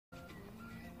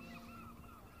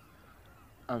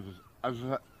As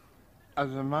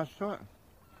a mascot?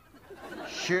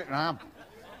 Shoot, Rab.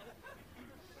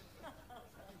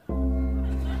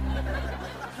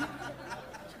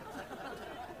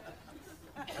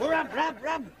 Oh,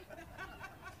 Rab.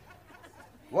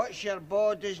 What's your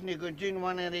boy doesn't go down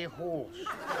one of the holes?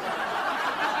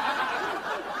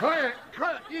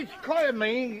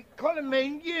 Call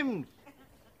me James.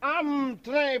 I'm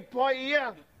trying to play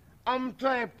here. I'm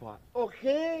trying to play.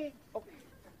 Okay? Okay.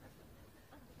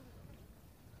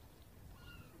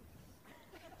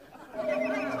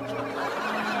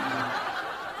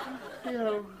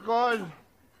 Dear God.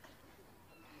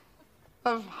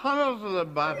 There's hundreds of the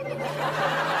back.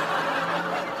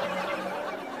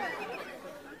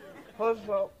 What's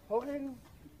up, Hogan?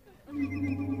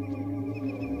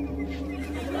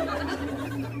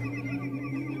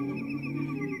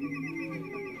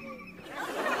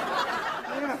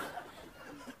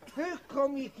 How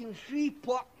come you can sweep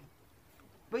up,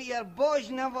 but your boy's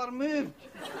never moved?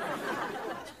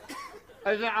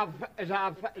 Is it a fire one?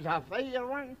 Is it a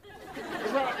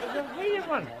fire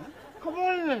one? Come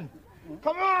on then.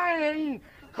 Come on.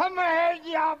 Come ahead,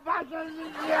 you bastards.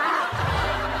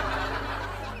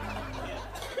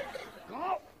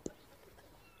 Go.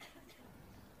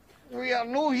 We are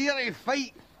no here to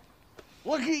fight.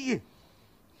 Look at you.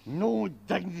 No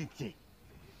dignity.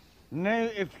 Now,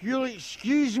 if you'll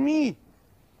excuse me,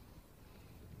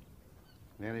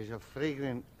 there is a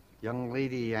fragrant young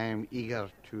lady I am eager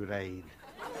to ride.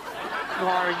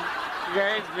 God,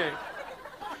 yes,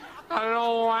 I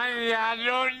don't want you. I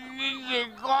don't need you,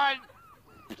 God.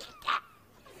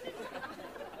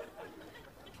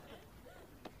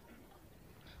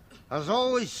 There's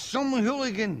always some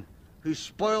hooligan who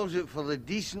spoils it for the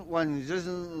decent ones,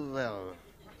 isn't there?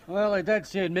 Well, he did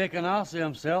say he'd make an arse of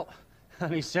himself,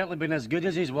 and he's certainly been as good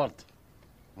as his word.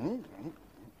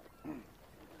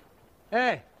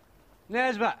 Hey,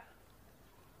 Nesbitt.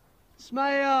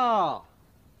 Smile.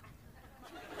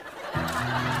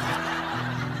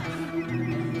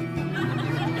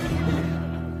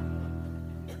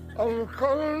 I'm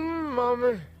coming,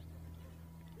 Mommy.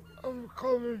 I'm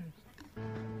coming.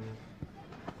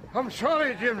 I'm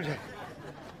sorry, Jimsy.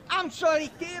 I'm sorry,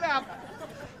 Rab.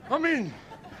 I mean,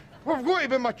 we've got to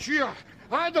be mature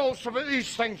adults about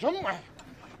these things, haven't we?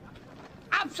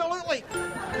 Absolutely.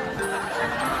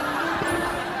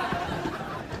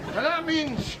 And that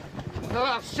means there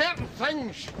are certain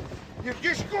things you've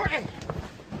just got to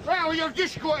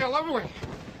live with.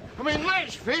 I mean,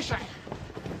 let's face it.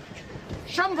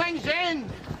 Some things end,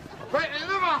 but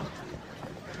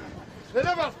they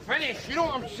never finish, you know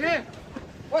what I'm saying?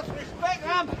 With respect,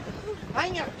 Rab, I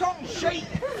think you're talking shite.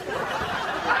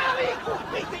 There you go,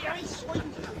 make the ice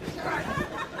swing.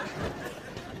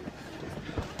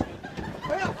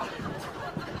 Well, I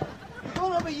don't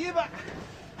know about you, but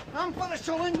I'm for the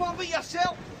saloon. What about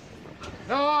yourself?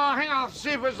 No, I think I'll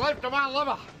save what's left of my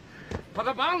liver for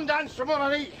the barn dance tomorrow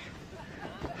night.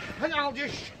 I think I'll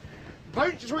just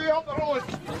bounce way up the road.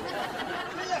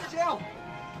 For yourself.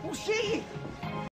 We'll see.